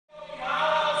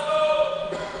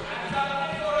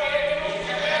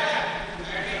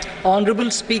Honourable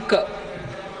Speaker,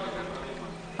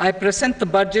 I present the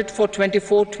budget for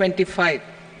 24-25.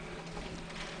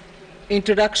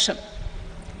 Introduction.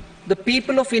 The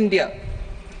people of India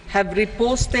have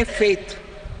reposed their faith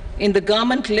in the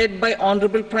government led by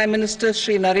Honourable Prime Minister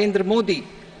Shri Narendra Modi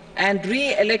and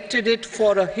re-elected it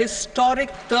for a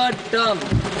historic third term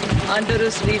under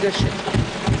his leadership.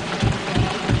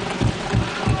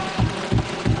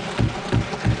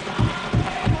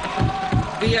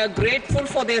 We are grateful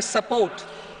for their support,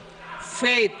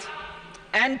 faith,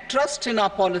 and trust in our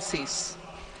policies.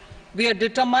 We are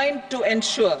determined to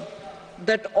ensure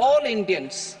that all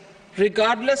Indians,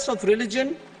 regardless of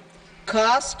religion,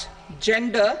 caste,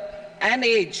 gender, and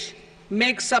age,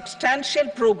 make substantial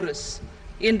progress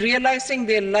in realizing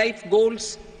their life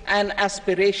goals and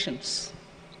aspirations.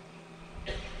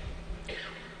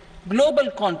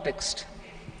 Global context.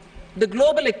 The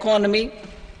global economy,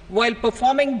 while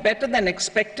performing better than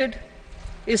expected,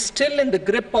 is still in the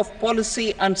grip of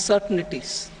policy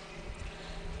uncertainties.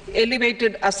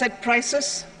 Elevated asset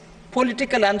prices,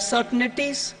 political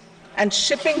uncertainties, and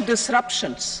shipping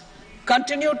disruptions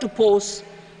continue to pose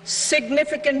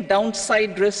significant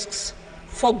downside risks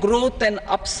for growth and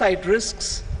upside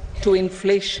risks to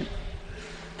inflation.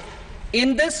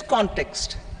 In this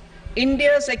context,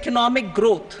 India's economic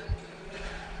growth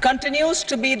continues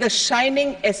to be the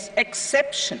shining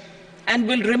exception and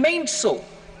will remain so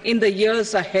in the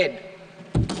years ahead.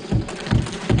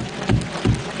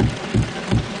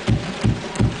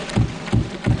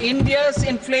 India's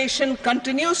inflation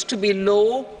continues to be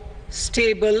low,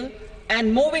 stable,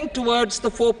 and moving towards the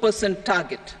 4%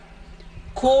 target.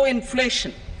 Core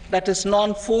inflation, that is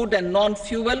non-food and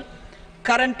non-fuel,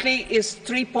 currently is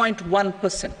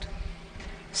 3.1%.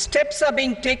 Steps are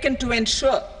being taken to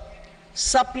ensure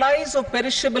supplies of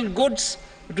perishable goods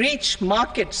reach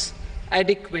markets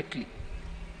adequately.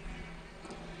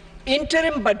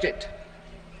 Interim budget.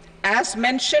 As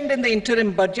mentioned in the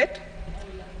interim budget,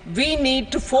 we need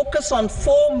to focus on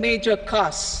four major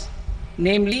castes,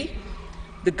 namely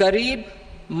the Garib,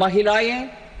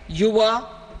 Mahilayein, Yuva,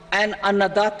 and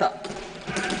Annadata,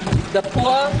 the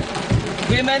poor,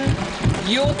 women,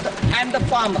 youth, and the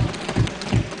farmer.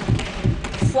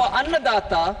 For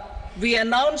Annadata, we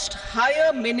announced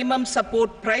higher minimum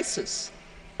support prices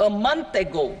a month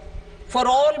ago for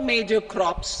all major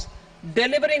crops,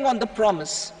 delivering on the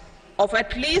promise of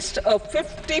at least a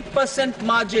 50%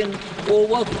 margin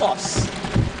over costs.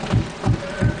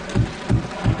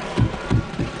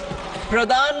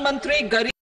 Pradhan Mantri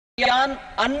Garib Kalyan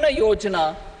Anna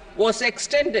Yojana was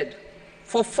extended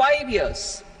for 5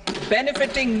 years,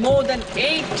 benefiting more than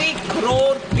 80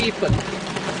 crore people.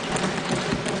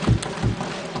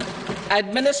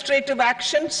 Administrative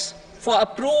actions for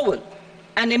approval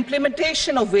and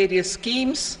implementation of various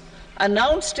schemes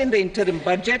announced in the interim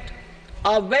budget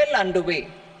are well underway.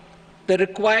 The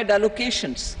required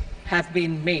allocations have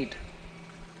been made.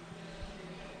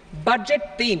 Budget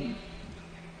theme.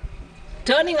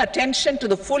 Turning attention to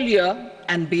the full year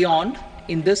and beyond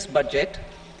in this budget,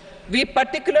 we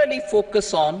particularly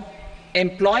focus on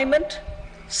employment,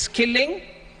 skilling,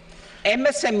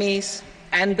 MSMEs,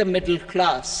 and the middle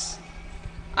class.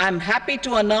 I am happy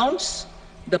to announce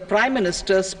the Prime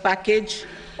Minister's package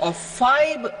of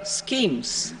 5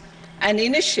 schemes and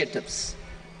initiatives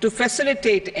to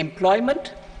facilitate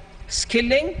employment,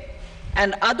 skilling,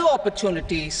 and other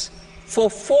opportunities for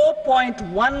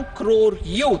 4.1 crore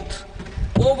youth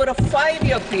over a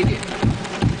 5-year period,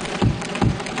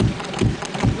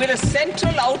 with a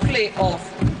central outlay of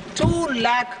 2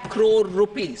 lakh crore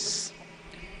rupees.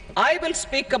 I will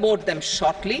speak about them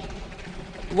shortly,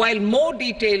 while more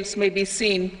details may be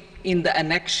seen in the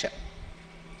annexure.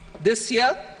 This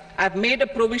year, I've made a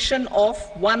provision of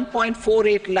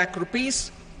 1.48 lakh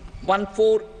rupees,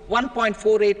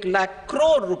 1.48 lakh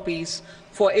crore rupees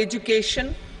for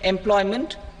education,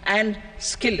 employment, and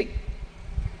skilling.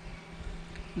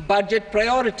 Budget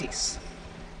priorities.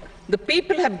 The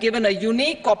people have given a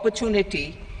unique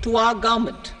opportunity to our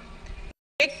government to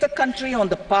take the country on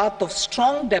the path of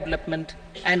strong development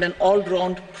and an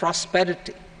all-round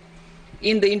prosperity.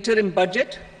 In the interim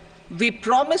budget, we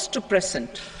promise to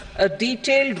present a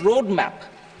detailed roadmap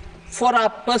for our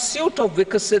pursuit of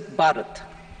Vikasit Bharat.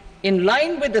 In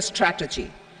line with the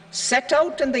strategy set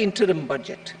out in the interim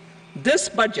budget, this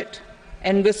budget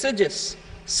envisages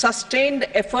sustained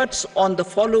efforts on the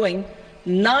following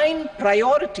 9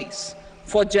 priorities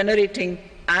for generating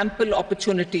ample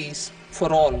opportunities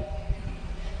for all.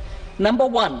 Number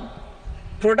 1,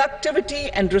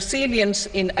 productivity and resilience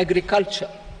in agriculture.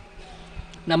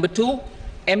 Number 2,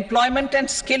 employment and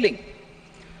skilling.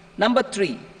 Number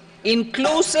 3,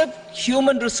 inclusive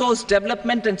human resource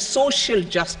development and social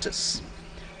justice.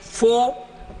 4.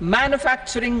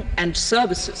 Manufacturing and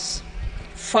services.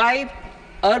 5.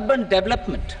 Urban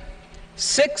development.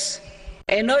 6.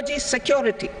 Energy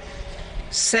security.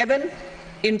 7.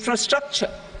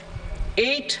 Infrastructure.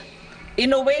 8.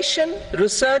 Innovation,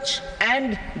 research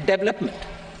and development.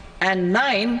 And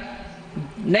 9.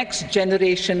 Next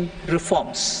generation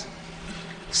reforms.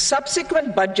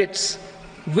 Subsequent budgets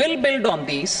will build on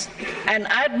these and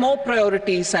add more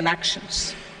priorities and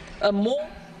actions.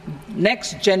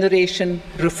 Next generation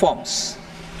reforms.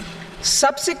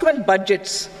 Subsequent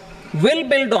budgets will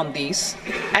build on these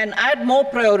and add more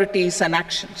priorities and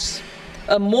actions.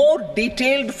 A more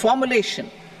detailed formulation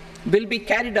will be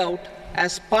carried out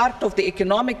as part of the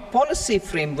economic policy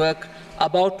framework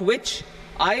about which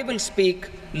I will speak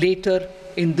later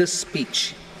in this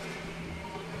speech.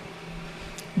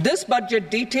 This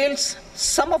budget details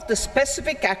some of the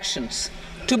specific actions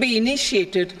to be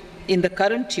initiated in the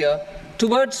current year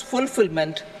towards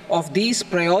fulfillment of these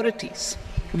priorities,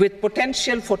 with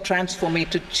potential for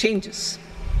transformative changes.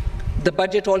 The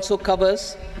budget also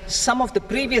covers some of the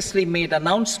previously made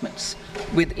announcements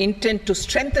with intent to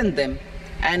strengthen them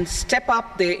and step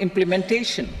up their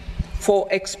implementation for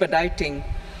expediting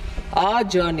our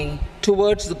journey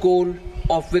towards the goal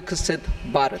of Viksit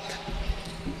Bharat.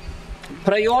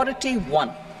 Priority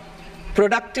 1,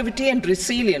 productivity and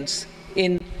resilience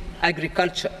in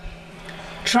agriculture.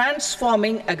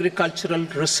 Transforming agricultural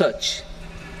research.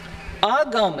 Our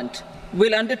government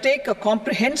will undertake a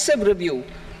comprehensive review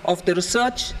of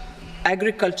the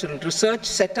agricultural research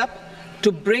setup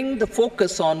to bring the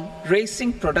focus on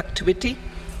raising productivity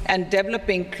and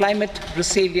developing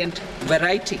climate-resilient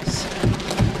varieties.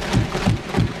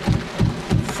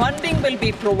 Funding will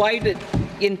be provided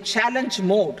in challenge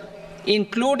mode,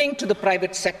 including to the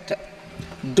private sector.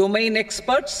 Domain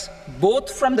experts,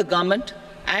 both from the government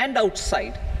and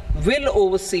outside, will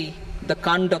oversee the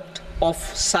conduct of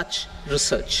such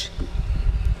research.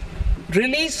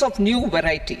 Release of new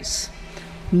varieties.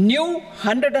 New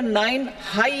 109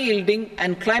 high-yielding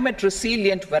and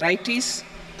climate-resilient varieties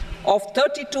of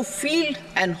 32 field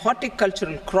and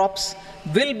horticultural crops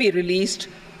will be released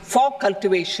for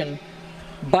cultivation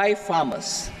by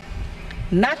farmers.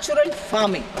 Natural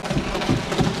farming.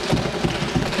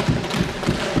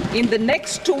 In the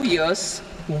next 2 years,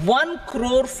 1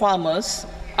 crore farmers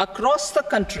across the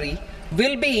country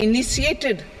will be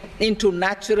initiated into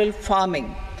natural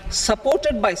farming,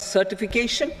 supported by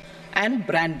certification and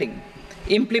branding.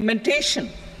 Implementation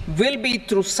will be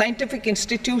through scientific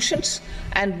institutions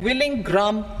and willing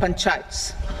gram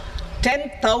panchayats.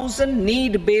 10,000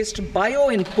 need-based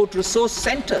bio-input resource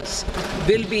centers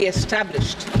will be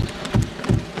established.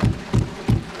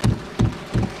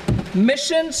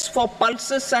 Missions for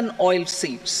pulses and oil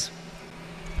seeds.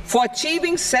 For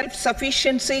achieving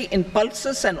self-sufficiency in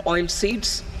pulses and oil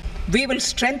seeds, we will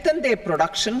strengthen their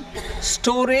production,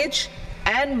 storage,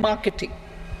 and marketing.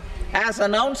 As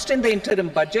announced in the interim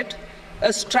budget,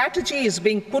 a strategy is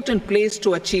being put in place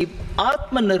to achieve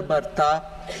Atmanirbharta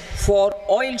for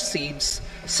oil seeds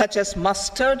such as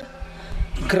mustard,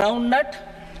 groundnut,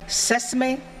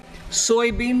 sesame,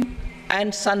 soybean,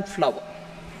 and sunflower.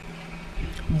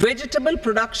 Vegetable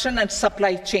production and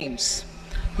supply chains.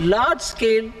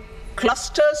 Large-scale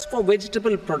clusters for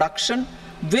vegetable production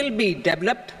will be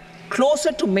developed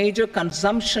closer to major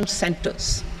consumption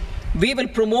centers. We will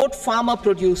promote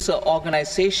farmer-producer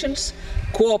organizations,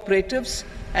 cooperatives,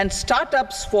 and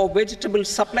startups for vegetable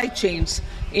supply chains,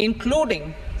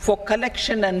 including for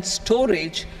collection and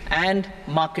storage and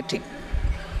marketing.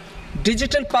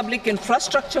 Digital public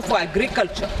infrastructure for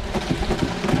agriculture.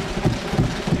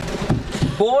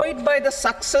 Buoyed by the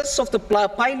success of the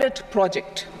pilot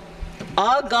project,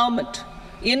 our government,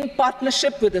 in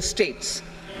partnership with the states,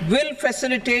 will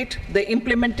facilitate the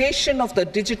implementation of the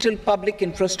digital public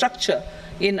infrastructure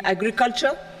in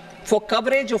agriculture for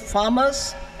coverage of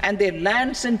farmers and their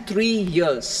lands in 3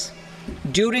 years.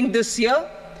 During this year,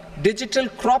 digital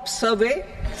crop survey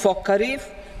for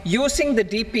Kharif using the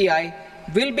DPI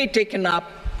will be taken up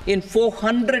in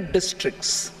 400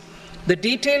 districts. The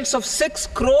details of 6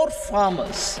 crore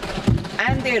farmers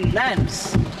and their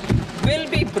lands will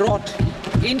be brought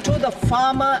into the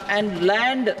farmer and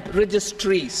land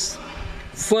registries.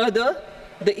 Further,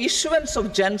 the issuance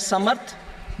of Jan Samarth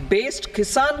based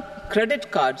Kisan credit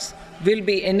cards will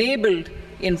be enabled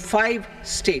in 5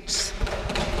 states.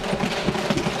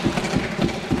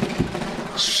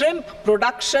 Shrimp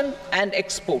production and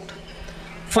export.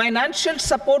 Financial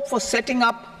support for setting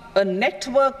up a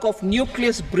network of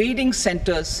nucleus breeding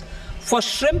centers for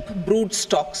shrimp brood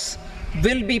stocks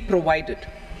will be provided.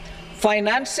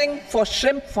 Financing for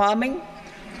shrimp farming,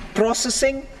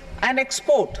 processing and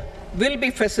export will be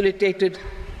facilitated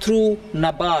through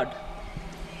NABARD.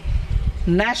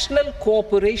 National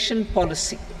cooperation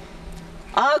policy.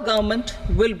 Our government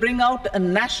will bring out a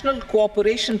national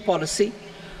cooperation policy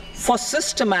for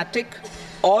systematic,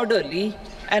 orderly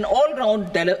and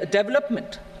all-round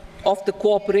development of the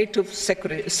cooperative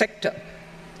sector,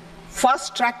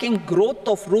 fast-tracking growth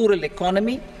of rural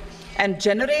economy and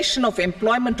generation of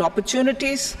employment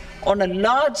opportunities on a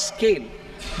large scale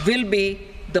will be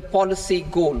the policy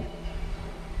goal.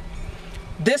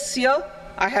 This year,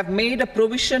 I have made a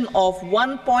provision of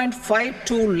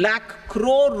 1.52 lakh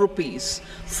crore rupees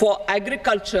for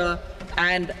agriculture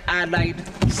and allied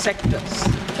sectors.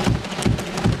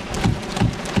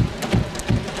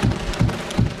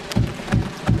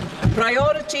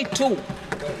 Priority 2,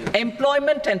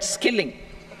 employment and skilling.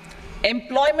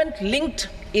 Employment-linked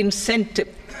incentive.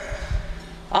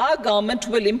 Our government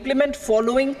will implement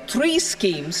following 3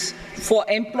 schemes for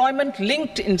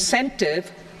employment-linked incentive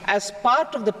as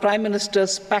part of the Prime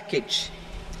Minister's package.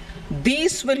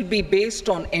 These will be based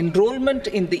on enrollment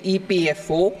in the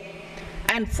EPFO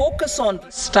and focus on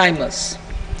first-timers.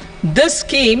 This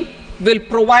scheme will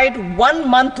provide 1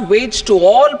 month wage to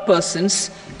all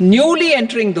persons newly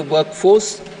entering the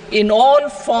workforce in all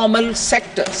formal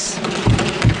sectors.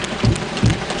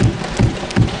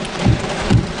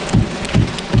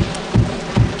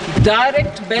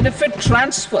 Direct benefit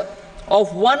transfer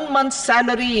of 1 month's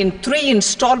salary in 3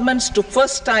 installments to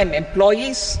first-time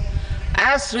employees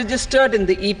as registered in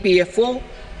the EPFO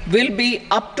will be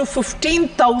up to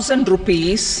 15,000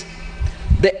 rupees.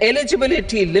 The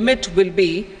eligibility limit will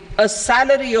be a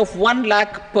salary of 1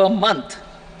 lakh per month.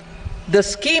 The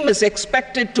scheme is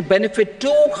expected to benefit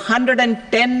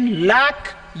 210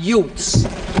 lakh youths.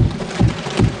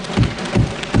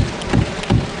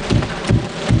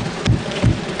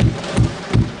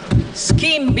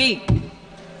 Scheme B,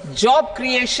 job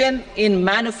creation in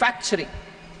manufacturing.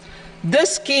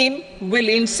 This scheme will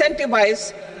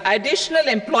incentivize additional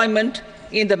employment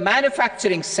in the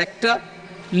manufacturing sector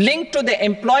linked to the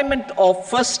employment of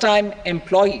first-time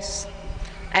employees.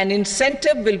 An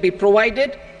incentive will be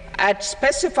provided at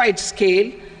specified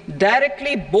scale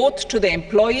directly both to the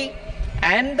employee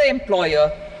and the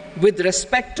employer with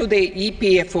respect to the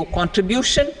EPFO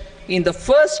contribution in the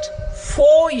first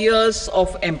 4 years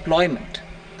of employment.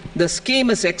 The scheme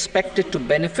is expected to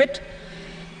benefit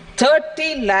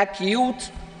 30 lakh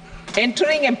youth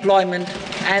entering employment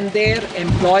and their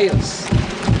employers.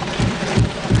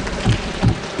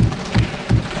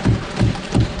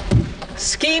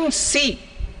 Scheme C,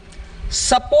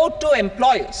 support to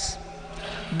employers.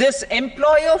 This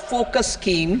employer-focused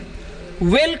scheme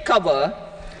will cover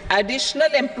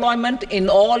additional employment in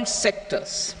all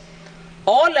sectors.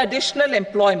 All additional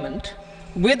employment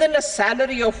within a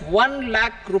salary of 1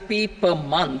 lakh rupee per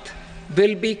month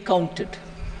will be counted.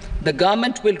 The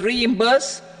government will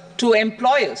reimburse to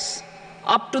employers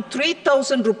up to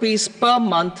 3,000 rupees per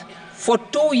month for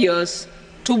 2 years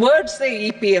towards the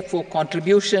EPFO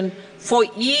contribution for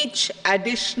each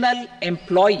additional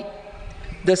employee.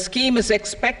 The scheme is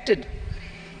expected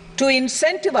to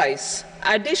incentivize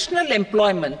additional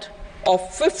employment of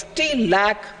 50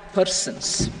 lakh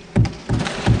persons.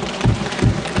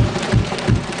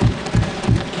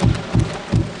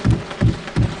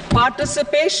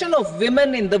 Participation of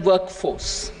women in the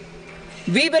workforce.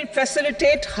 We will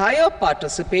facilitate higher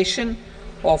participation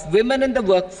of women in the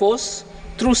workforce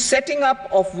through setting up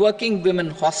of working women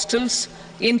hostels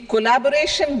in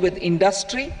collaboration with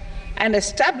industry and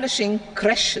establishing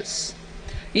creches.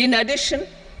 In addition,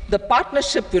 the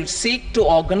partnership will seek to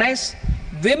organize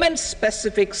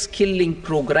women-specific skilling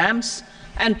programs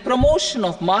and promotion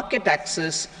of market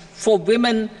access for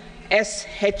women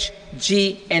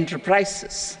SHG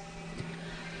enterprises.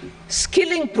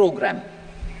 Skilling program.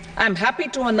 I'm happy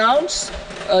to announce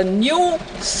a new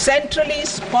centrally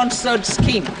sponsored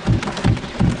scheme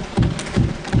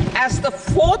as the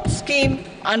 4th scheme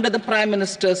under the Prime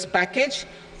Minister's package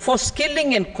for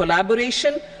skilling in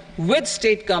collaboration with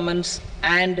state governments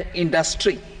and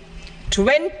industry.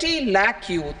 20 lakh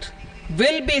youth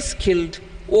will be skilled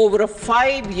over a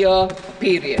 5-year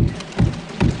period.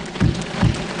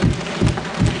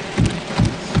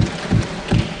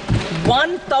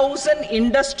 (1,000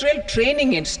 industrial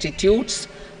training institutes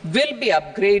will be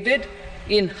upgraded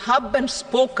in hub and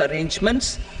spoke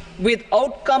arrangements with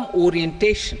outcome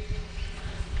orientation.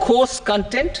 Course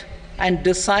content and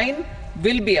design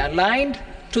will be aligned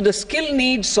to the skill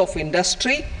needs of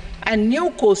industry, and new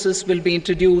courses will be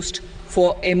introduced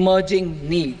for emerging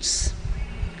needs.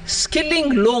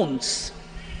 Skilling loans.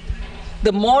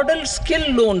 The model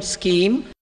skill loan scheme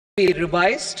will be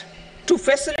revised to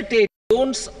facilitate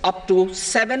loans up to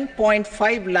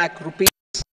 7.5 lakh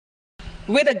rupees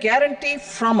with a guarantee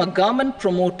from a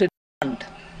government-promoted fund.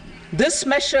 This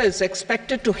measure is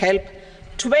expected to help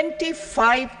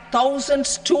 25,000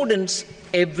 students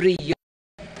every year.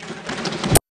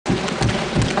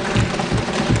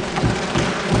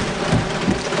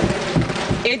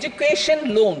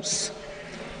 Education loans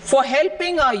for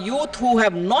helping our youth who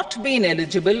have not been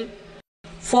eligible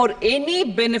for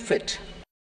any benefit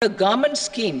the government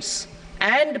schemes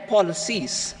and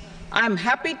policies. I am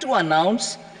happy to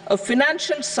announce a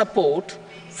financial support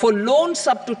for loans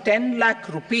up to 10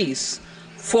 lakh rupees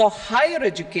for higher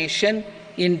education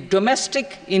in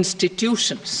domestic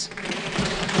institutions.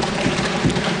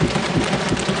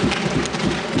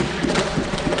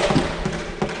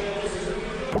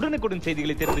 உடனுக்குடன்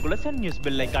செய்திகளை தெரிந்து கொள்ள Sun news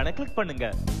bell ஐகானை click பண்ணுங்க.